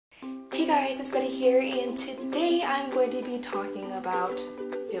Hey guys, it's Betty here, and today I'm going to be talking about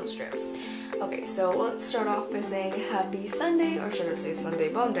field trips. Okay, so let's start off by saying happy Sunday, or should I say Sunday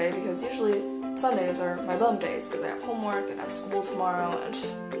bum day, because usually Sundays are my bum days because I have homework and I have school tomorrow and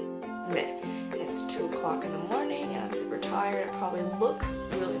meh. It's 2 o'clock in the morning and I'm super tired. I probably look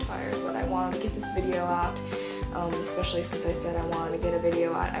really tired, but I wanted to get this video out, especially since I said I wanted to get a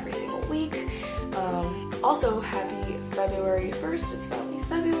video out every single week. Also, happy February 1st. It's finally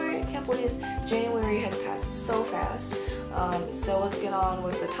February. I can't believe January has passed so fast. So let's get on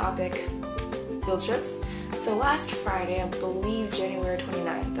with the topic, field trips. So last Friday, I believe January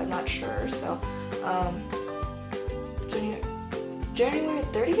 29th, I'm not sure, so January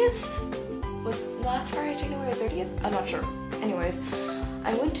 30th? Was last Friday January 30th? I'm not sure. Anyways,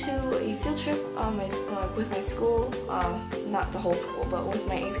 I went to a field trip with my school, not the whole school, but with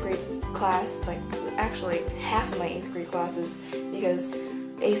my 8th grade class, like actually half of my 8th grade classes, because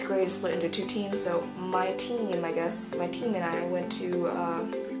 8th grade is split into 2 teams, so my team and I went to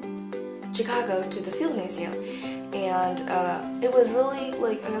Chicago to the Field Museum, and it was really,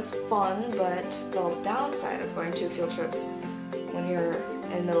 like, I guess, fun, but the downside of going to field trips when you're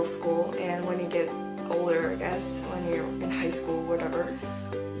in middle school and when you get older, I guess, when you're in high school, whatever,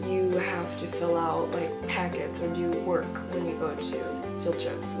 you have to fill out like packets or do work when you go to field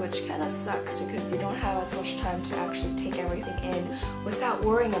trips, which kind of sucks because you don't have as much time to actually take everything in without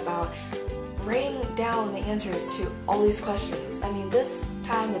worrying about writing down the answers to all these questions. I mean, this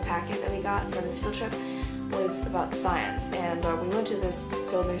time the packet that we got for this field trip was about science, and we went to this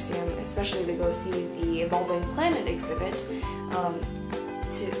field museum especially to go see the Evolving Planet exhibit,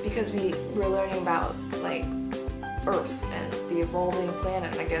 because we were learning about like Earth and the evolving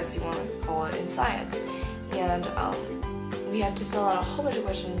planet, I guess you want to call it, in science. And we had to fill out a whole bunch of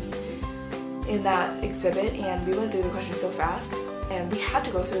questions in that exhibit, and we went through the questions so fast, and we had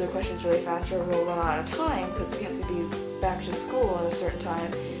to go through the questions really fast or we'll run out of time because we have to be back to school at a certain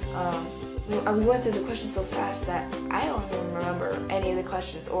time. We went through the questions so fast that I don't even remember any of the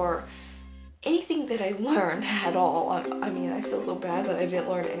questions or anything that I learned at all. I mean, I feel so bad that I didn't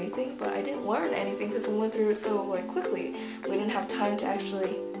learn anything, but I didn't learn anything because we went through it so like quickly. We didn't have time to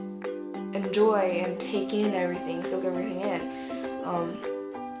actually enjoy and take in everything, soak everything in.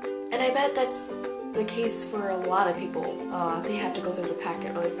 And I bet that's the case for a lot of people. They had to go through the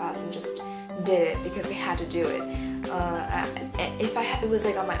packet really fast and just did it because they had to do it. If it was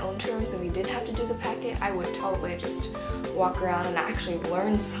like on my own terms and we didn't have to do the packet, I would totally just walk around and actually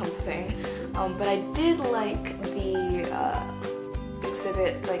learn something. But I did like the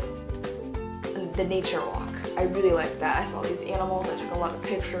exhibit, like the nature walk. I really liked that. I saw these animals, I took a lot of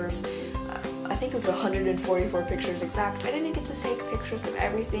pictures. I think it was 144 pictures exact. I didn't get to take pictures of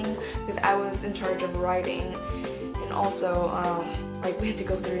everything because I was in charge of writing, and also like we had to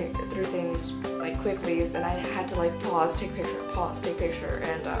go through things like quickly, and I had to like pause, take picture,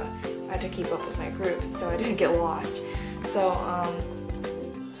 and I had to keep up with my group so I didn't get lost.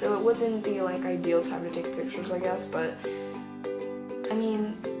 So it wasn't the like ideal time to take pictures, I guess, but I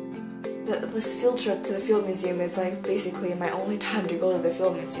mean, this field trip to the Field Museum is like basically my only time to go to the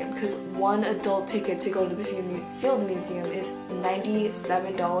Field Museum, because one adult ticket to go to the Field Museum is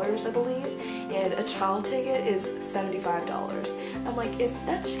 $97, I believe, and a child ticket is $75. I'm like,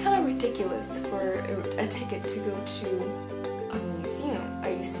 that's kind of ridiculous for a ticket to go to a museum.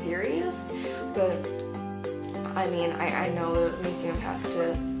 Are you serious? But I mean, I know the museum has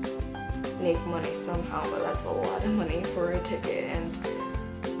to make money somehow, but that's a lot of money for a ticket, and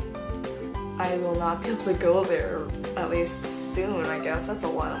I will not be able to go there, at least soon, I guess. That's a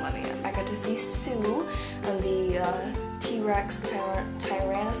lot of money. I got to see Sue and the T-Rex,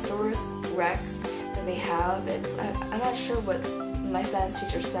 Tyrannosaurus Rex that they have. I'm not sure what my science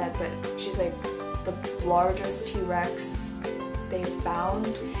teacher said, but she's like the largest T-Rex they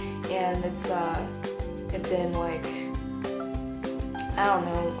found, and it's in like, I don't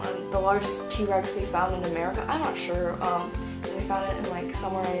know, the largest T-Rex they found in America. I'm not sure. They found it in like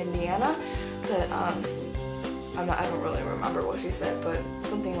somewhere in Indiana, but I don't really remember what she said, but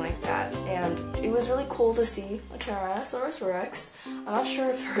something like that. And it was really cool to see a Tyrannosaurus Rex. I'm not sure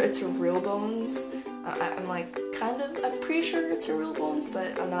if it's her real bones. I'm pretty sure it's her real bones,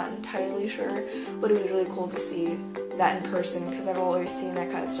 but I'm not entirely sure. But it was really cool to see that in person, because I've always seen that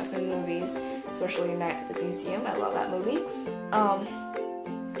kind of stuff in movies, especially Night at the Museum. I love that movie.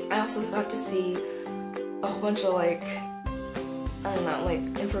 I also got to see a whole bunch of like, I don't know,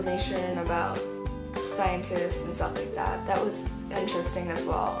 like information about scientists and stuff like that. That was interesting as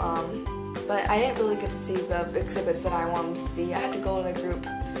well. But I didn't really get to see the exhibits that I wanted to see. I had to go in a group,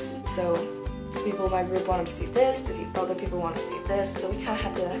 so people in my group wanted to see this, other people wanted to see this, so we kind of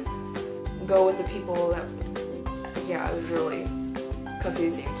had to go with the people that, yeah, it was really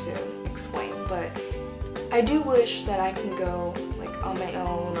confusing to explain, but I do wish that I can go like on my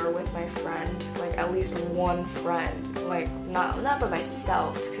own or with my friend, like at least one friend, like not by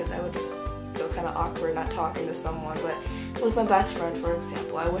myself, because I would just feel kind of awkward not talking to someone, but with my best friend, for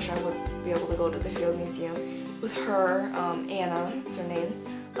example. I wish I would be able to go to the Field Museum with her, Anna, is her name,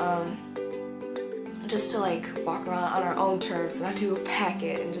 just to like walk around on our own terms, not do a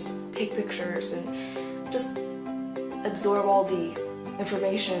packet, and just take pictures and just absorb all the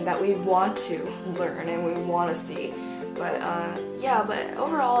information that we want to learn and we want to see. But yeah, but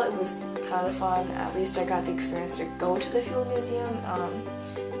overall it was kind of fun. At least I got the experience to go to the Field Museum.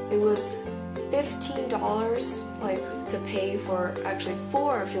 It was $15 like to pay for actually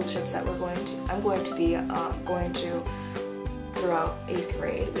 4 field trips that I'm going to be going to throughout 8th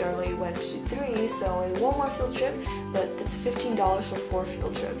grade. We already went to 3, so only 1 more field trip, but that's $15 for 4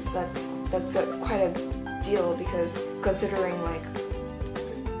 field trips. That's quite a deal, because considering like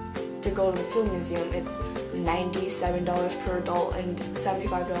to go to the Field Museum, it's $97 per adult and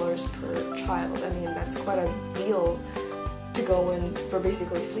 $75 per child. I mean, that's quite a deal to go in for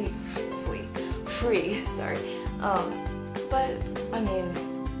basically free, sorry. But I mean,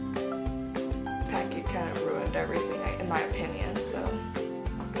 packet kind of ruined everything in my opinion, so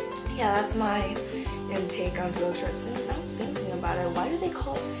yeah, that's my intake on field trips. And now thinking about it, why do they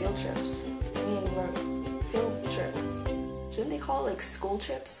call it field trips? I mean, we're field trips. Shouldn't they call it like school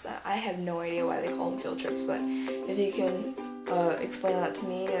trips? I have no idea why they call them field trips, but if you can explain that to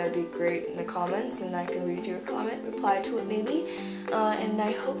me, that'd be great in the comments, and I can read your comment, reply to it maybe. And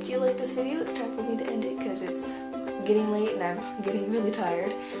I hope you like this video. It's time for me to end it because it's getting late and I'm getting really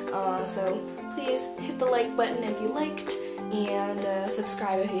tired. So please hit the like button if you liked, and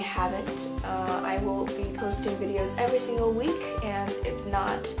subscribe if you haven't. I will be posting videos every single week, and if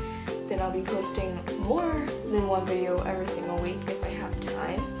not, then I'll be posting more than 1 video every single week if I have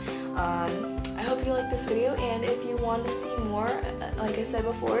time. I hope you like this video, and if you want to see more, like I said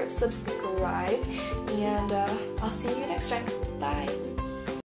before, subscribe, and I'll see you next time. Bye!